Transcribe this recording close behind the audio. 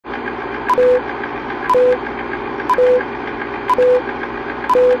What's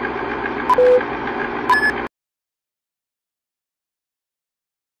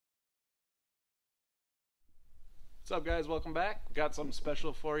up, guys? Welcome back. We got something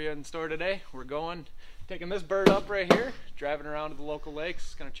special for you in store today. We're taking this bird up right here, driving around to the local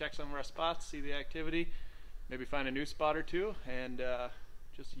lakes, gonna check some of our spots, see the activity, maybe find a new spot or two, and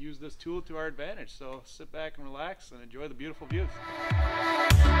just use this tool to our advantage. So sit back and relax and enjoy the beautiful views.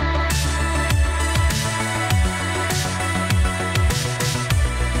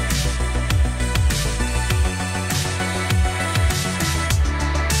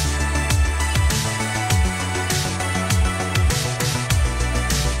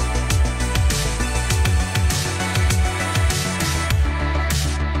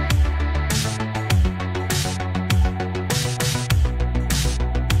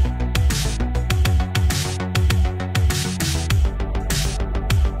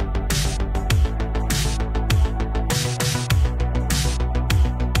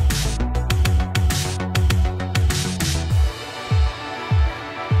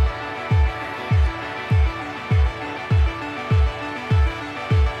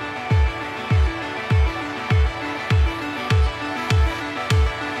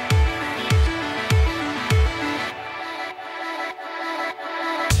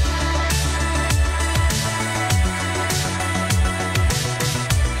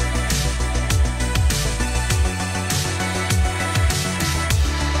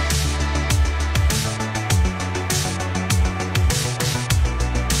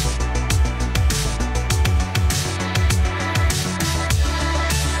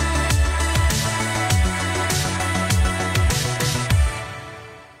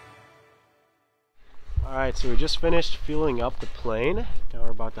 Alright, so we just finished fueling up the plane. Now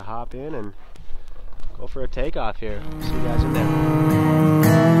we're about to hop in and go for a takeoff here. See you guys in there.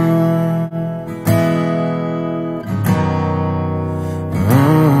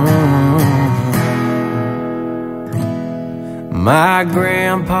 My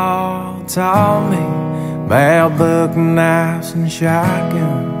grandpa taught me about buck knives and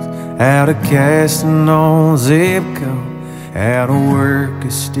shotguns, how to cast an old zip code, how to work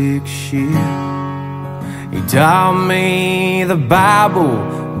a stick shift. He taught me the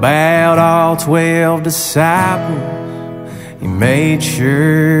Bible about all 12 disciples. He made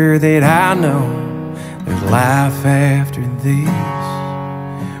sure that I know there's life after this,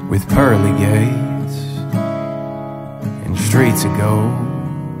 with pearly gates and streets of gold.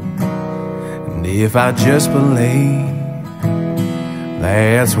 And if I just believe,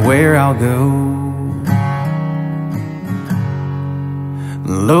 that's where I'll go.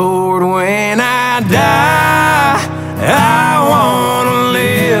 Lord, when I die, I wanna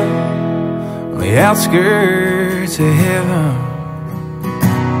live on the outskirts of heaven,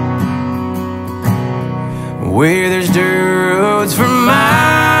 where there's dirt roads for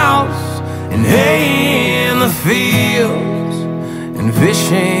miles and hay in the fields and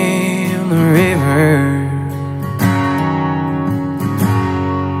fish in the river,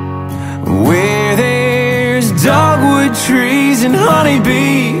 where there's dogwood trees and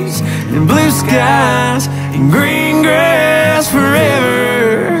honeybees and blue skies and green grass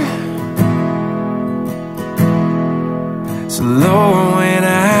forever. So Lord, when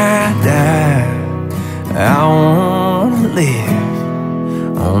I die, I wanna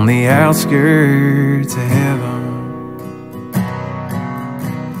live on the outskirts of heaven.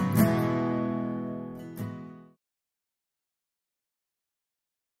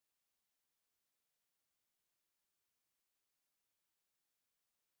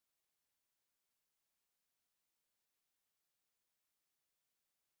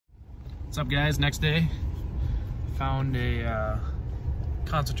 What's up, guys? Next day, found a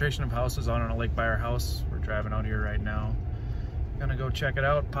concentration of houses out on a lake by our house. We're driving out here right now. Gonna go check it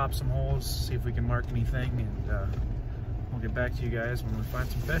out, pop some holes, see if we can mark anything, and we'll get back to you guys when we find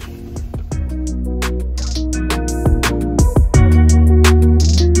some fish.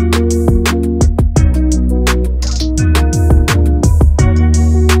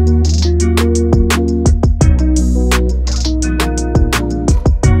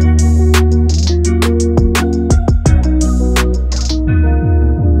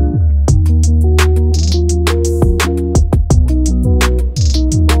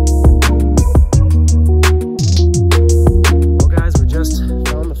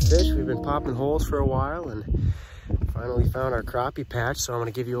 Popping holes for a while and finally found our crappie patch, so I'm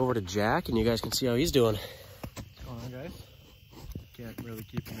going to give you over to Jack and you guys can see how he's doing. What's going on, guys? Can't really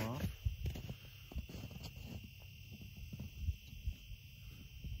keep him off.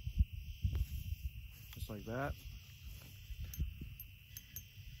 Just like that.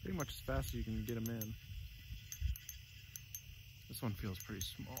 pretty much as fast as you can get them in. This one feels pretty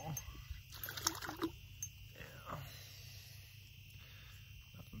small. Yeah.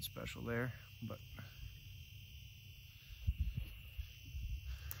 Nothing special there, but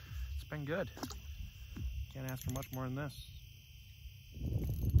it's been good. Can't ask for much more than this.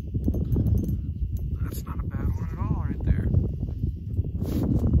 That's not a bad one at all right there.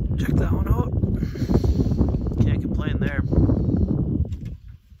 Check that one out. Can't complain there.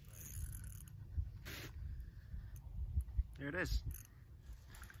 There it is.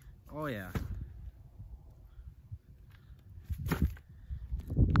 Oh yeah.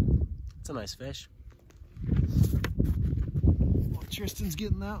 It's a nice fish. Well, Tristan's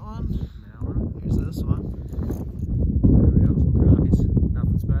getting that one. That one. Here's this one. There we go, some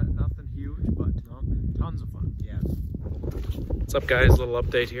crappies. Nothing huge, but tons of fun. Yeah. What's up, guys? Little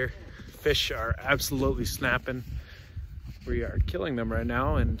update here. Fish are absolutely snapping. We are killing them right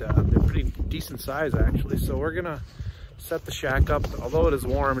now, and they're pretty decent size actually. So we're gonna set the shack up, although it is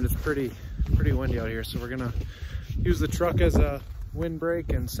warm and it's pretty windy out here. So we're gonna use the truck as a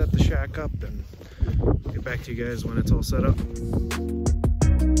windbreak and set the shack up, and get back to you guys when it's all set up.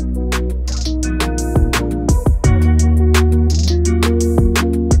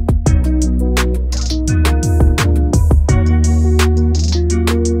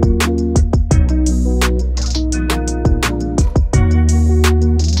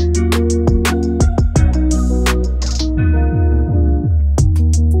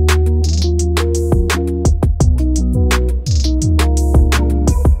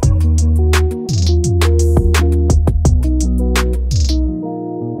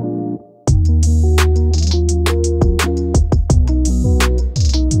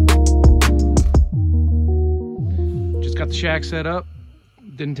 Got the shack set up.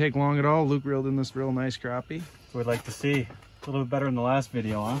 Didn't take long at all. Luke reeled in this real nice crappie. We'd like to see. A little bit better than the last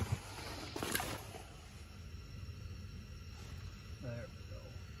video, huh? There we go.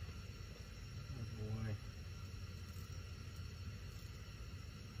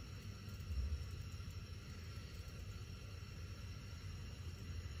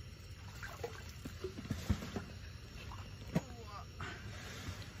 Oh boy.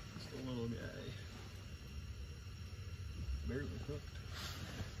 Just a little guy. Barely hooked.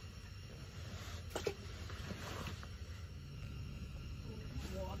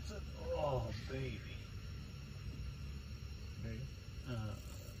 Wants it. Oh, baby. There you go.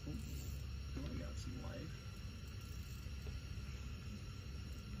 We got some life.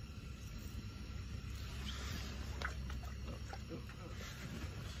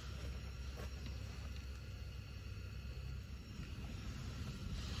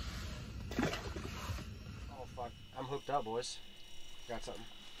 Oh fuck! I'm hooked up, boys. Got something.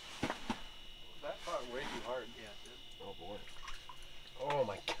 That fought way too hard. Yeah, it did. Oh boy. Oh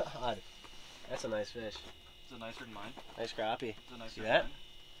my god. That's a nice fish. Is it nicer than mine? Nice crappie. Is it nicer See than that? mine?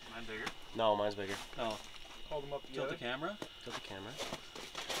 Mine bigger? No, mine's bigger. Oh. Hold them up Tilt together. the camera? Tilt the camera.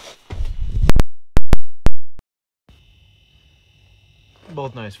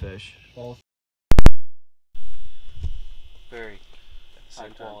 Both nice fish. Both. Very. High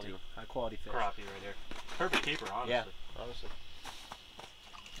quality. High quality fish. Crappie right there. Perfect caper, honestly. Yeah, honestly.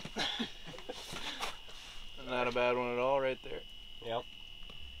 Not a bad one at all right there. Yep.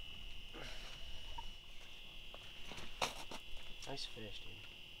 Nice fish, dude.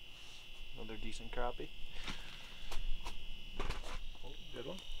 Another decent crappie. Oh, good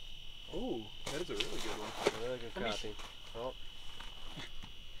one. Oh, that is a really good one. Really good Let me crappie. Oh.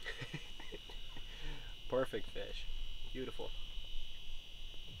 Perfect fish. Beautiful.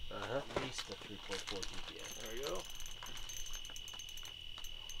 At least a 3.4 GPM. There we go.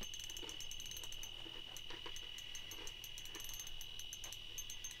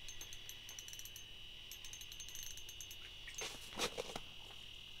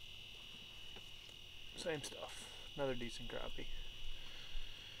 Same stuff. Another decent crappie.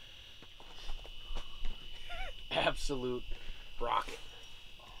 Absolute rocket.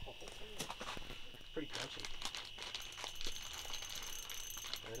 Oh, it's pretty crunchy.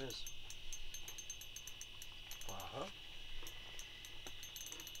 There it is. Uh-huh.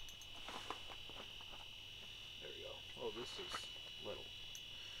 There we go. Oh, this is little.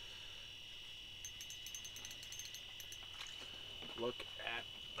 Look at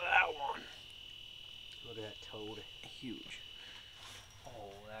that one. Look at that toad. Huge.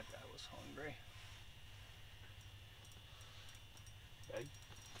 Oh, that guy was hungry. Big?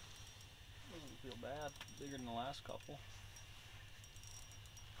 Doesn't feel bad. Bigger than the last couple.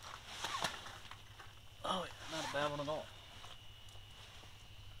 Oh, yeah, not a bad one at all.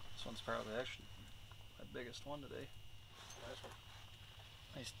 This one's probably actually my biggest one today. Nice one.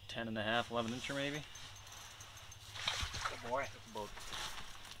 Nice 10.5, 11-incher maybe. Oh boy. Took about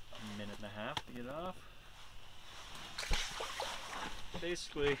a minute and a half to get off.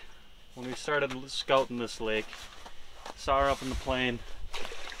 Basically, when we started scouting this lake, saw her up in the plain,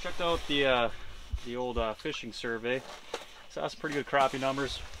 checked out the old fishing survey, saw some pretty good crappie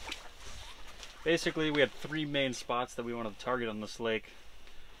numbers. Basically, we had 3 main spots that we wanted to target on this lake.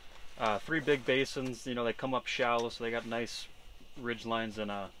 3 big basins, you know, they come up shallow, so they got nice ridge lines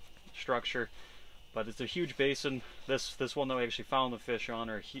and structure. But it's a huge basin. This one that we actually found the fish on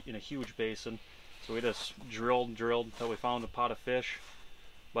are in a huge basin. So we just drilled until we found a pot of fish.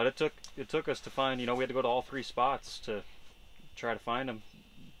 But it took us to find, you know, we had to go to all 3 spots to try to find them.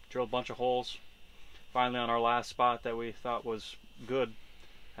 Drilled a bunch of holes. Finally, on our last spot that we thought was good,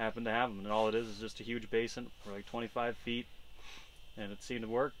 happened to have them. And all it is just a huge basin for like 25 feet. And it seemed to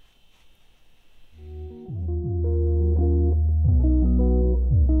work.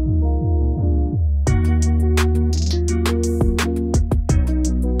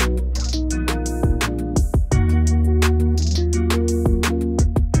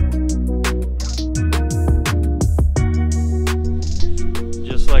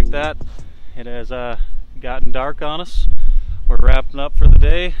 Like that, it has gotten dark on us. We're wrapping up for the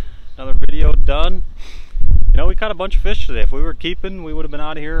day. Another video done. You know, we caught a bunch of fish today. If we were keeping, we would have been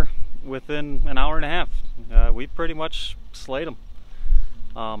out of here within an hour and a half. We pretty much slayed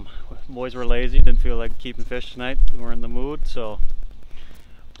them. Boys were lazy, didn't feel like keeping fish tonight. We were in the mood, so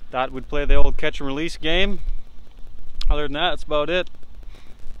thought we'd play the old catch and release game. Other than that, that's about it.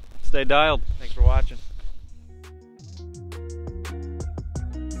 Stay dialed. Thanks for watching.